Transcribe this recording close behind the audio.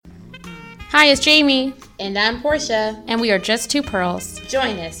Hi, it's Jamie, And I'm Portia. and we are Just Two Pearls.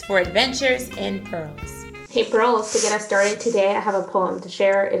 Join us for Adventures in Pearls. Hey, Pearls, to get us started today, I have a poem to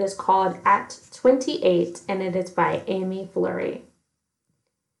share. It is called At 28, and it is by Amy Fleury.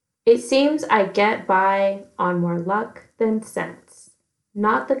 It seems I get by on more luck than sense,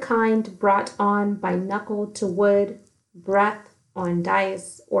 not the kind brought on by knuckle to wood, breath on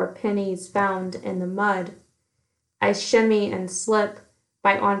dice, or pennies found in the mud. I shimmy and slip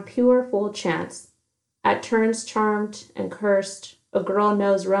by on pure full chance. At turns charmed and cursed, a girl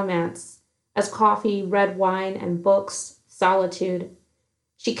knows romance, as coffee, red wine, and books, solitude.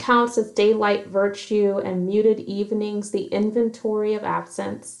 She counts as daylight virtue and muted evenings the inventory of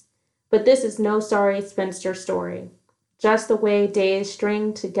absence. But this is no sorry spinster story. Just the way days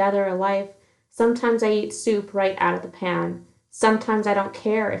string together a life, sometimes I eat soup right out of the pan. Sometimes I don't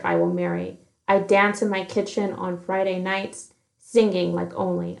care if I will marry. I dance in my kitchen on Friday nights, singing like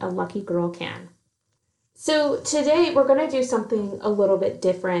only a lucky girl can. So today we're going to do something a little bit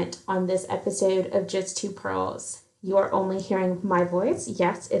different on this episode of Just Two Pearls. You are only hearing my voice.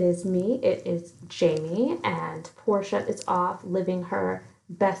 Yes, it is me. It is Jamie, and Portia is off living her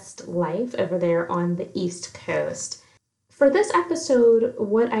best life over there on the East Coast. For this episode,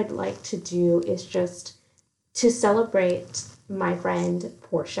 what I'd like to do is just to celebrate my friend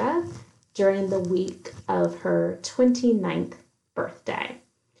Portia during the week of her 29th birthday.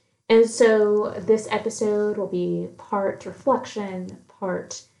 And so this episode will be part reflection,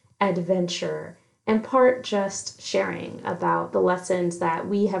 part adventure, and part just sharing about the lessons that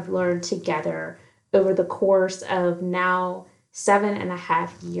we have learned together over the course of now 7.5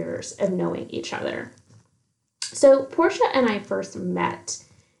 years of knowing each other. So Portia and I first met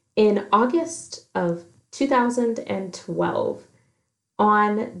in August of 2012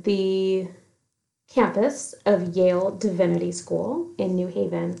 on the campus of Yale Divinity School in New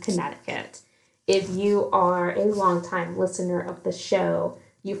Haven, Connecticut. If you are a longtime listener of the show,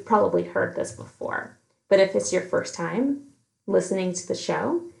 you've probably heard this before. But if it's your first time listening to the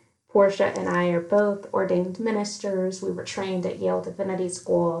show, Portia and I are both ordained ministers. We were trained at Yale Divinity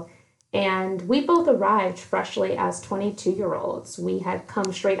School, and we both arrived freshly as 22-year-olds. We had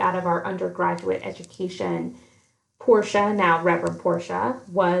come straight out of our undergraduate education. Portia, now Reverend Portia,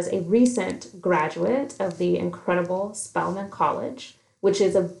 was a recent graduate of the incredible Spelman College, which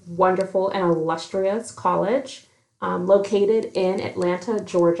is a wonderful and illustrious college located in Atlanta,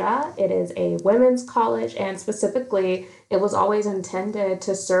 Georgia. It is a women's college, and specifically, it was always intended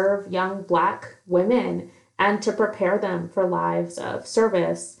to serve young Black women and to prepare them for lives of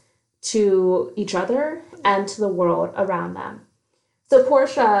service to each other and to the world around them. So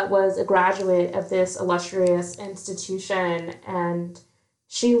Portia was a graduate of this illustrious institution, and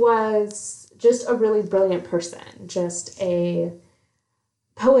she was just a really brilliant person, just a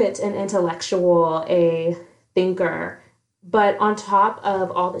poet, an intellectual, a thinker. But on top of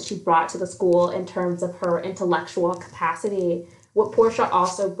all that she brought to the school in terms of her intellectual capacity, what Portia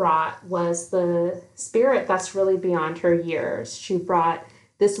also brought was the spirit that's really beyond her years. She brought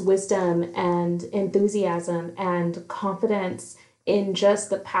this wisdom and enthusiasm and confidence in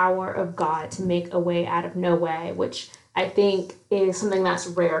just the power of God to make a way out of no way, which I think is something that's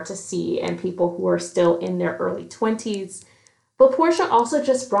rare to see in people who are still in their early 20s. But Portia also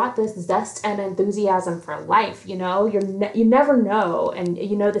just brought this zest and enthusiasm for life. You know, you never know, and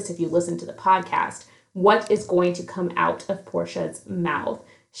you know this if you listen to the podcast, what is going to come out of Portia's mouth.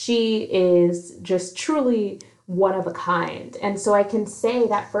 She is just truly one of a kind. And so I can say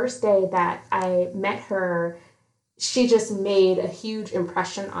that first day that I met her, she just made a huge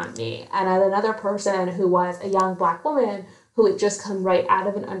impression on me. And as another person who was a young Black woman who had just come right out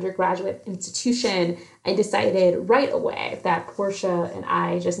of an undergraduate institution, I decided right away that Portia and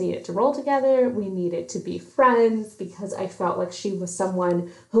I just needed to roll together. We needed to be friends because I felt like she was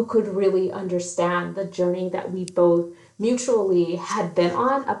someone who could really understand the journey that we both mutually had been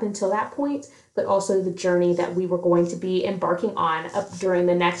on up until that point, but also the journey that we were going to be embarking on up during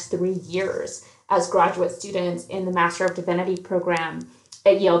the next 3 years as graduate students in the Master of Divinity program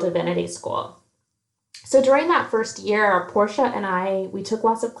at Yale Divinity School. So during that first year, Portia and I, we took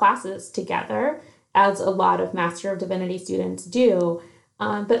lots of classes together, as a lot of Master of Divinity students do.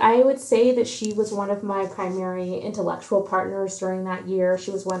 But I would say that she was one of my primary intellectual partners during that year.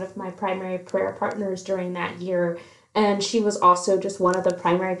 She was one of my primary prayer partners during that year. And she was also just one of the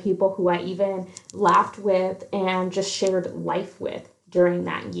primary people who I even laughed with and just shared life with during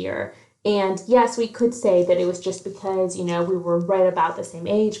that year. And yes, we could say that it was just because, we were right about the same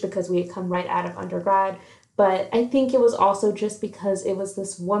age because we had come right out of undergrad. But I think it was also just because it was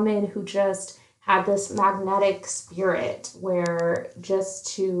this woman who just had this magnetic spirit where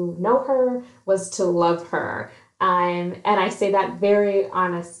just to know her was to love her. And I say that very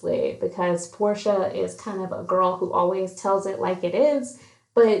honestly because Portia is kind of a girl who always tells it like it is.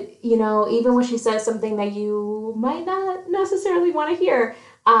 But, even when she says something that you might not necessarily want to hear,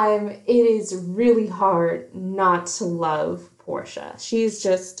 it is really hard not to love Portia. She's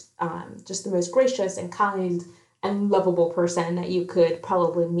just the most gracious and kind and lovable person that you could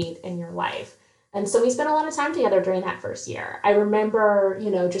probably meet in your life. And so we spent a lot of time together during that first year. I remember,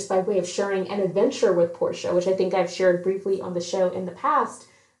 just by way of sharing an adventure with Portia, which I think I've shared briefly on the show in the past,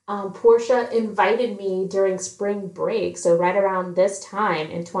 Portia invited me during spring break, so right around this time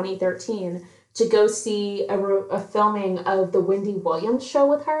in 2013, to go see a filming of the Wendy Williams show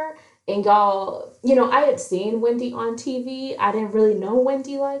with her. And y'all, I had seen Wendy on TV. I didn't really know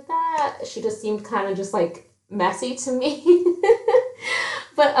Wendy like that. She just seemed kind of just like messy to me.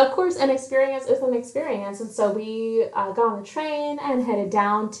 But of course, an experience is an experience. And so we got on the train and headed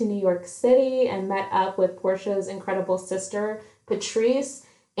down to New York City and met up with Portia's incredible sister, Patrice.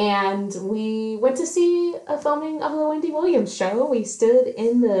 And we went to see a filming of the Wendy Williams show. We stood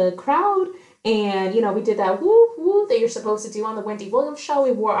in the crowd and, we did that whoop, whoop that you're supposed to do on the Wendy Williams show.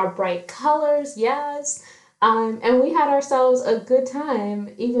 We wore our bright colors, yes. And we had ourselves a good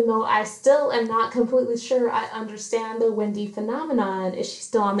time, even though I still am not completely sure I understand the Wendy phenomenon. Is she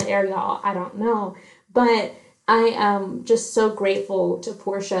still on the air, y'all? I don't know. But I am just so grateful to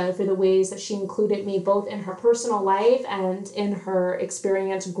Portia for the ways that she included me both in her personal life and in her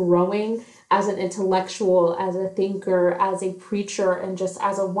experience growing as an intellectual, as a thinker, as a preacher, and just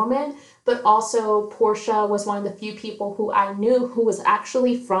as a woman. But also Portia was one of the few people who I knew who was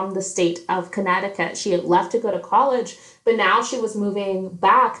actually from the state of Connecticut. She had left to go to college, but now she was moving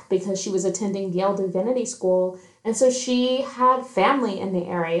back because she was attending Yale Divinity School. And so she had family in the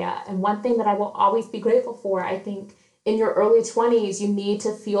area. And one thing that I will always be grateful for, I think, in your early 20s, you need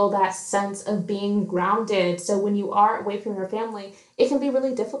to feel that sense of being grounded. So when you are away from your family, it can be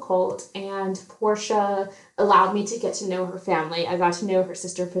really difficult. And Portia allowed me to get to know her family. I got to know her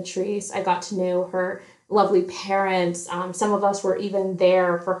sister Patrice. I got to know her lovely parents. Some of us were even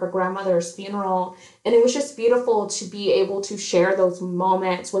there for her grandmother's funeral. And it was just beautiful to be able to share those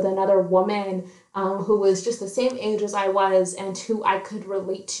moments with another woman who was just the same age as I was and who I could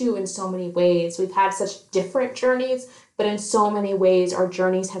relate to in so many ways. We've had such different journeys, but in so many ways our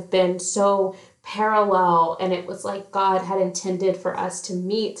journeys have been so parallel, and it was like God had intended for us to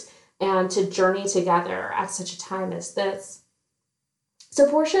meet and to journey together at such a time as this. So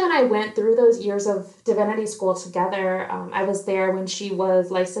Portia and I went through those years of divinity school together. I was there when she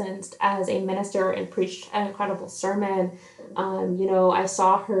was licensed as a minister and preached an incredible sermon. I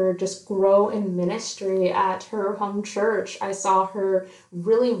saw her just grow in ministry at her home church. I saw her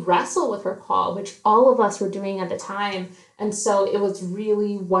really wrestle with her call, which all of us were doing at the time. And so it was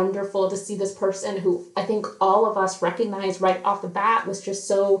really wonderful to see this person who I think all of us recognized right off the bat was just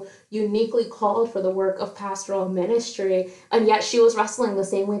so uniquely called for the work of pastoral ministry. And yet she was wrestling the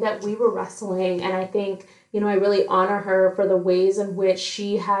same way that we were wrestling. And I think, I really honor her for the ways in which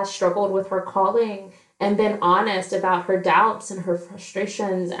she has struggled with her calling and been honest about her doubts and her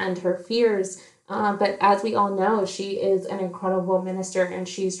frustrations and her fears. But as we all know, she is an incredible minister and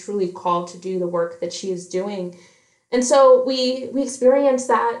she's truly called to do the work that she is doing. And so we experienced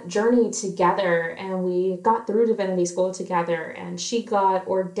that journey together, and we got through divinity school together, and she got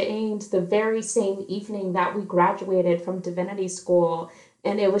ordained the very same evening that we graduated from divinity school.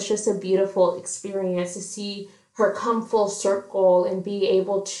 And it was just a beautiful experience to see her come full circle and be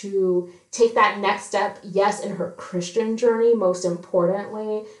able to take that next step, yes, in her Christian journey, most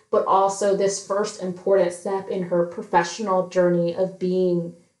importantly, but also this first important step in her professional journey of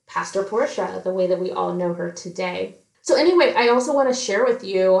being Pastor Portia, the way that we all know her today. So anyway, I also want to share with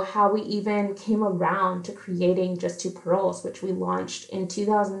you how we even came around to creating Just Two Pearls, which we launched in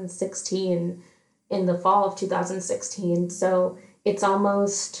 2016, in the fall of 2016. So it's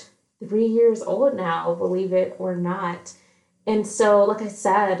almost 3 years old now, believe it or not. And so, like I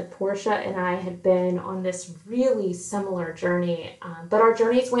said, Portia and I had been on this really similar journey, but our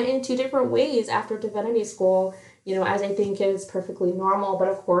journeys went in two different ways after divinity school, as I think is perfectly normal. But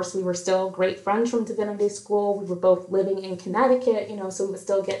of course, we were still great friends from divinity school. We were both living in Connecticut, so we would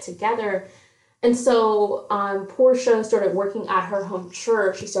still get together. And so Portia started working at her home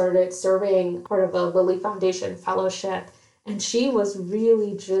church. She started serving part of a Lilly Foundation fellowship. And she was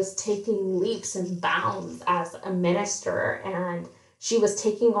really just taking leaps and bounds as a minister. And she was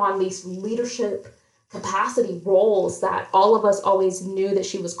taking on these leadership capacity roles that all of us always knew that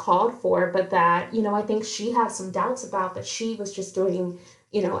she was called for, but that, I think she had some doubts about, that she was just doing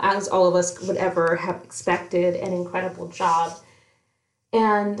as all of us would ever have expected, an incredible job.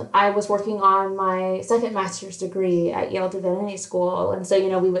 And I was working on my second master's degree at Yale Divinity School. And so,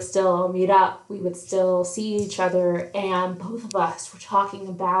 we would still meet up, we would still see each other. And both of us were talking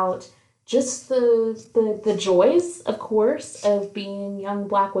about just the joys, of course, of being young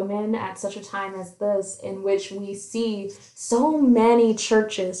Black women at such a time as this, in which we see so many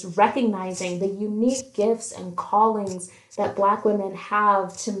churches recognizing the unique gifts and callings that Black women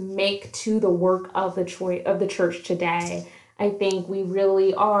have to make to the work of the church today. I think we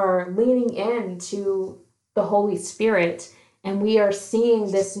really are leaning into the Holy Spirit, and we are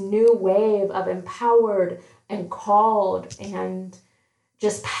seeing this new wave of empowered and called and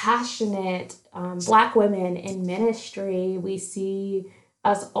just passionate Black women in ministry. We see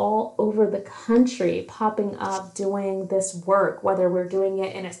us all over the country popping up doing this work, whether we're doing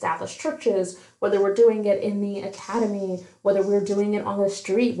it in established churches, whether we're doing it in the academy, whether we're doing it on the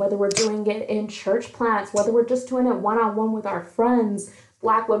street, whether we're doing it in church plants, whether we're just doing it one-on-one with our friends.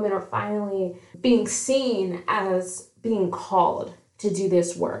 Black women are finally being seen as being called to do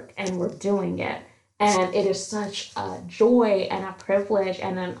this work, and we're doing it. And it is such a joy and a privilege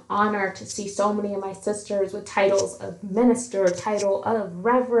and an honor to see so many of my sisters with titles of minister, title of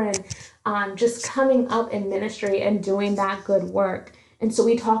reverend, just coming up in ministry and doing that good work. And so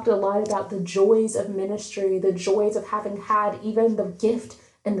we talked a lot about the joys of ministry, the joys of having had even the gift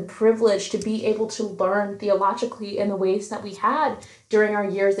and the privilege to be able to learn theologically in the ways that we had during our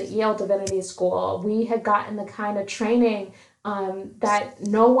years at Yale Divinity School. We had gotten the kind of training that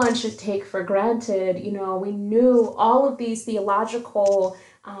no one should take for granted. We knew all of these theological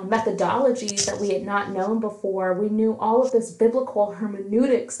methodologies that we had not known before. We knew all of this biblical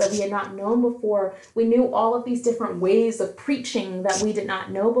hermeneutics that we had not known before. We knew all of these different ways of preaching that we did not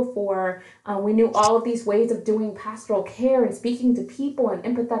know before. We knew all of these ways of doing pastoral care and speaking to people and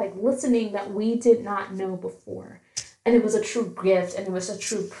empathetic listening that we did not know before. And it was a true gift, and it was a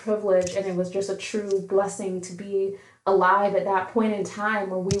true privilege, and it was just a true blessing to be alive at that point in time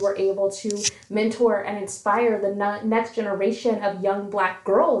where we were able to mentor and inspire the next generation of young Black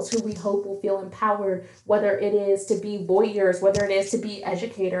girls who we hope will feel empowered, whether it is to be lawyers, whether it is to be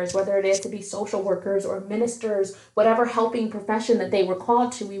educators, whether it is to be social workers or ministers, whatever helping profession that they were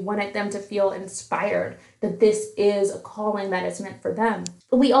called to. We wanted them to feel inspired that this is a calling that is meant for them.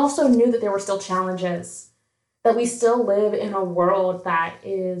 But we also knew that there were still challenges, that we still live in a world that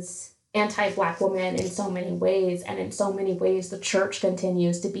is anti-Black woman in so many ways, and in so many ways the church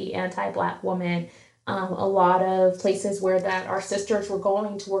continues to be anti-Black woman. A lot of places where that our sisters were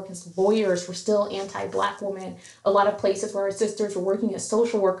going to work as lawyers were still anti-Black women. A lot of places where our sisters were working as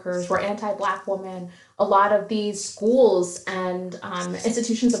social workers were anti-Black women. A lot of these schools and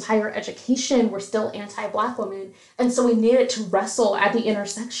institutions of higher education were still anti-Black women. And so we needed to wrestle at the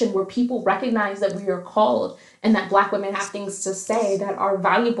intersection where people recognize that we are called and that Black women have things to say that are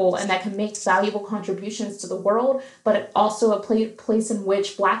valuable and that can make valuable contributions to the world, but also a place in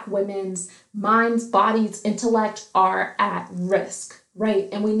which Black women's minds, bodies, intellect are at risk, right?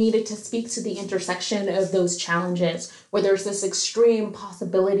 And we needed to speak to the intersection of those challenges where there's this extreme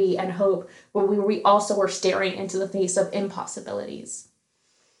possibility and hope, where we also are staring into the face of impossibilities.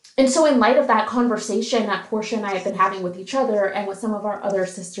 And so in light of that conversation that Portia and I have been having with each other and with some of our other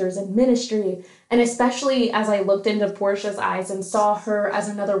sisters in ministry, and especially as I looked into Portia's eyes and saw her as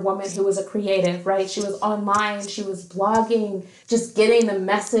another woman who was a creative, right? She was online, she was blogging, just getting the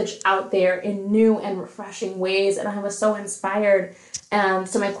message out there in new and refreshing ways. And I was so inspired.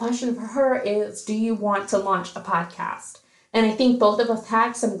 So my question for her is, do you want to launch a podcast? And I think both of us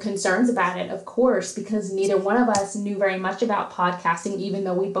had some concerns about it, of course, because neither one of us knew very much about podcasting, even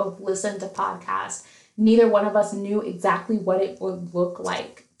though we both listened to podcasts. Neither one of us knew exactly what it would look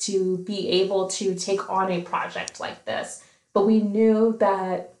like to be able to take on a project like this. But we knew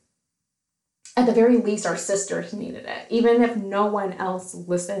that at the very least, our sisters needed it. Even if no one else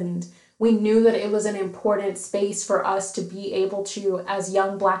listened, we knew that it was an important space for us to be able to, as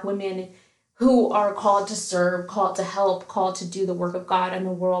young Black women who are called to serve, called to help, called to do the work of God in the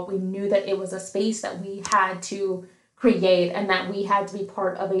world. We knew that it was a space that we had to create and that we had to be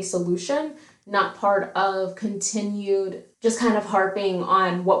part of a solution, not part of continued just kind of harping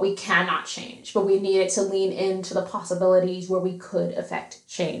on what we cannot change, but we needed to lean into the possibilities where we could affect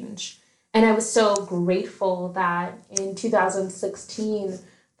change. And I was so grateful that in 2016,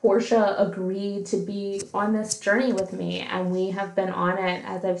 Portia agreed to be on this journey with me, and we have been on it,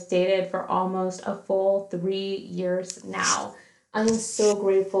 as I've stated, for almost a full 3 years now. I'm so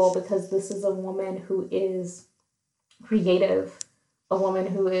grateful because this is a woman who is creative, a woman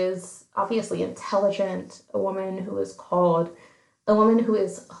who is obviously intelligent, a woman who is called, a woman who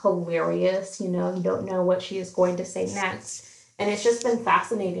is hilarious. You don't know what she is going to say next. And it's just been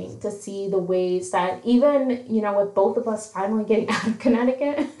fascinating to see the ways that even, with both of us finally getting out of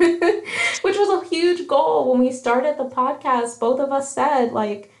Connecticut, which was a huge goal when we started the podcast, both of us said,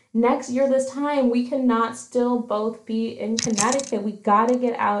 like, next year this time, we cannot still both be in Connecticut. We got to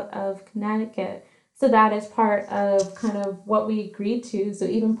get out of Connecticut. So that is part of kind of what we agreed to. So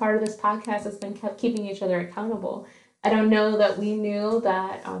even part of this podcast has been kept keeping each other accountable. I don't know that we knew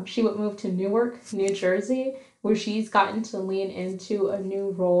that she would move to Newark, New Jersey, where she's gotten to lean into a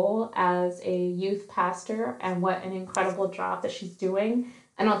new role as a youth pastor, and what an incredible job that she's doing.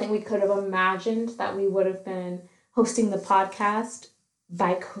 I don't think we could have imagined that we would have been hosting the podcast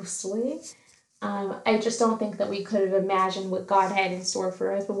bi-coastally. I just don't think that we could have imagined what God had in store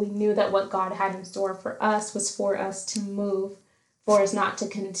for us, but we knew that what God had in store for us was for us to move, for us not to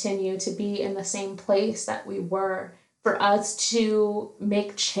continue to be in the same place that we were, for us to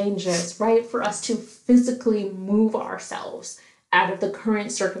make changes, right? For us to physically move ourselves out of the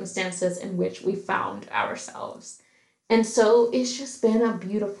current circumstances in which we found ourselves. And so it's just been a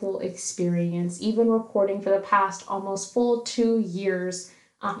beautiful experience, even recording for the past almost full 2 years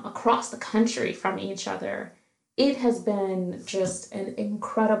across the country from each other. It has been just an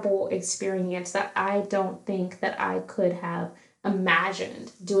incredible experience that I don't think that I could have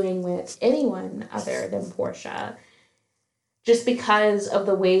imagined doing with anyone other than Portia, just because of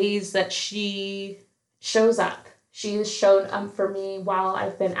the ways that she shows up. She has shown up for me while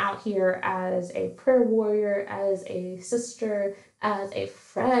I've been out here as a prayer warrior, as a sister, as a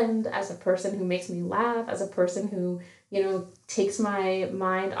friend, as a person who makes me laugh, as a person who, takes my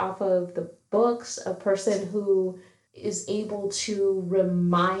mind off of the books, a person who is able to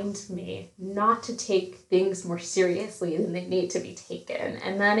remind me not to take things more seriously than they need to be taken.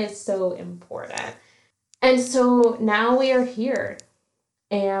 And that is so important. And so now we are here,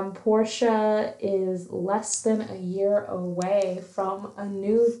 and Portia is less than a year away from a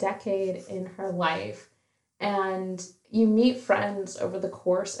new decade in her life. And you meet friends over the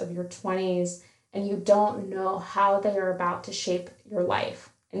course of your 20s, and you don't know how they are about to shape your life,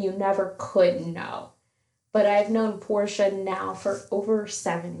 and you never could know. But I've known Portia now for over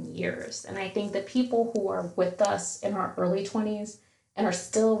 7 years, and I think that people who are with us in our early 20s and are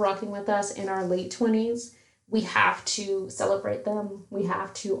still rocking with us in our late 20s, we have to celebrate them, we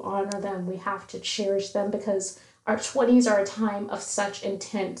have to honor them, we have to cherish them, because our 20s are a time of such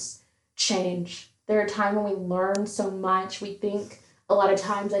intense change. They're a time when we learn so much. We think, a lot of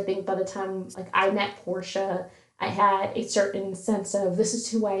times, I think by the time I met Portia, I had a certain sense of, this is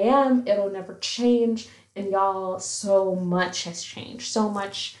who I am, it'll never change. And y'all, so much has changed. So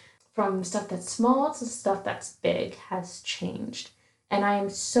much, from stuff that's small to stuff that's big, has changed. And I am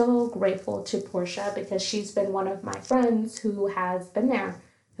so grateful to Portia, because she's been one of my friends who has been there,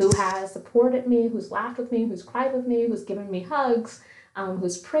 who has supported me, who's laughed with me, who's cried with me, who's given me hugs,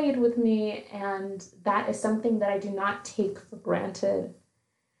 who's prayed with me. And that is something that I do not take for granted.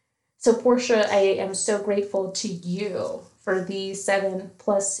 So Portia, I am so grateful to you for these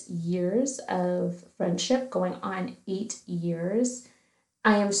 7+ years of friendship, going on 8 years.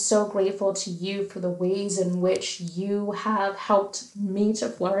 I am so grateful to you for the ways in which you have helped me to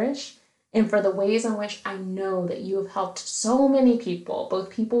flourish, and for the ways in which I know that you have helped so many people, both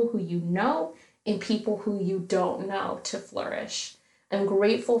people who you know and people who you don't know, to flourish. I'm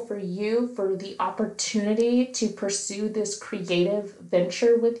grateful for you for the opportunity to pursue this creative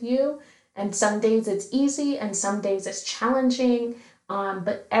venture with you. And some days it's easy and some days it's challenging.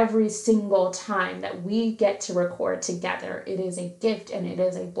 But every single time that we get to record together, it is a gift and it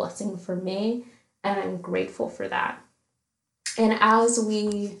is a blessing for me. And I'm grateful for that. And as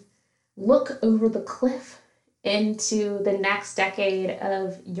we look over the cliff into the next decade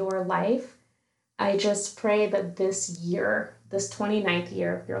of your life, I just pray that this year, this 29th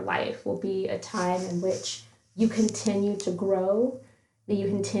year of your life, will be a time in which you continue to grow, that you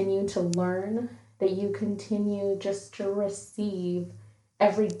continue to learn, that you continue just to receive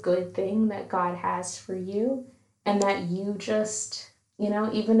every good thing that God has for you, and that you just,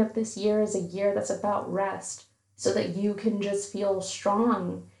 even if this year is a year that's about rest, so that you can just feel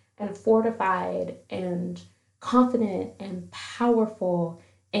strong and fortified and confident and powerful,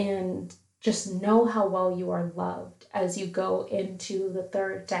 and just know how well you are loved as you go into the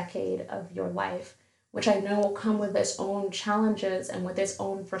 3rd decade of your life, which I know will come with its own challenges and with its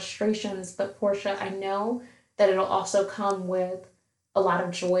own frustrations. But Portia, I know that it'll also come with a lot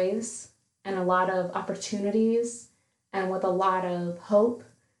of joys and a lot of opportunities, and with a lot of hope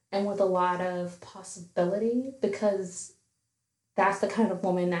and with a lot of possibility, because that's the kind of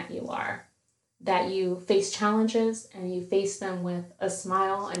woman that you are. that you face challenges and you face them with a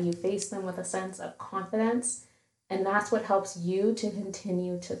smile and you face them with a sense of confidence. And that's what helps you to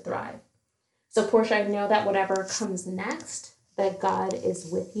continue to thrive. So Portia, I know that whatever comes next, that God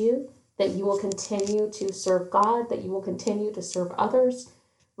is with you, that you will continue to serve God, that you will continue to serve others.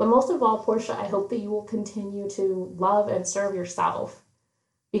 But most of all, Portia, I hope that you will continue to love and serve yourself,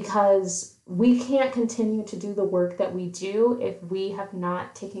 because we can't continue to do the work that we do if we have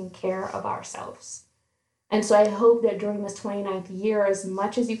not taken care of ourselves. And so I hope that during this 29th year, as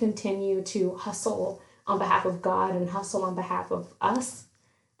much as you continue to hustle on behalf of God and hustle on behalf of us,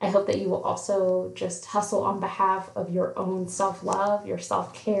 I hope that you will also just hustle on behalf of your own self-love, your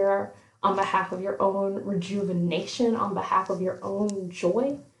self-care, on behalf of your own rejuvenation, on behalf of your own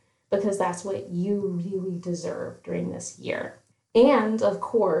joy, because that's what you really deserve during this year. And of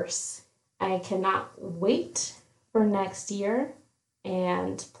course, I cannot wait for next year,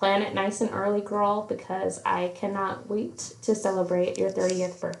 and plan it nice and early, girl, because I cannot wait to celebrate your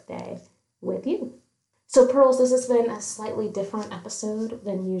 30th birthday with you. So Pearls, this has been a slightly different episode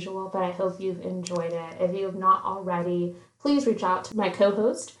than usual, but I hope you've enjoyed it. If you have not already, please reach out to my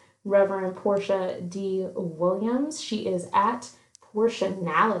co-host, Reverend Portia D. Williams. She is at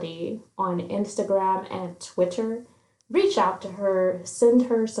Portionality on Instagram and Twitter. Reach out to her, send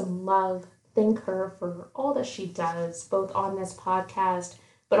her some love, thank her for all that she does, both on this podcast,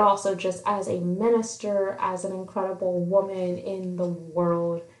 but also just as a minister, as an incredible woman in the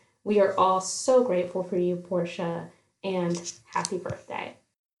world. We are all so grateful for you, Portia, and happy birthday.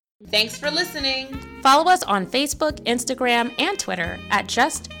 Thanks for listening. Follow us on Facebook, Instagram, and Twitter at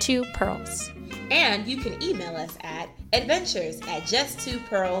Just2Pearls. And you can email us at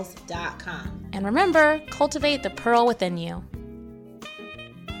adventures@just2pearls.com. And remember, cultivate the pearl within you.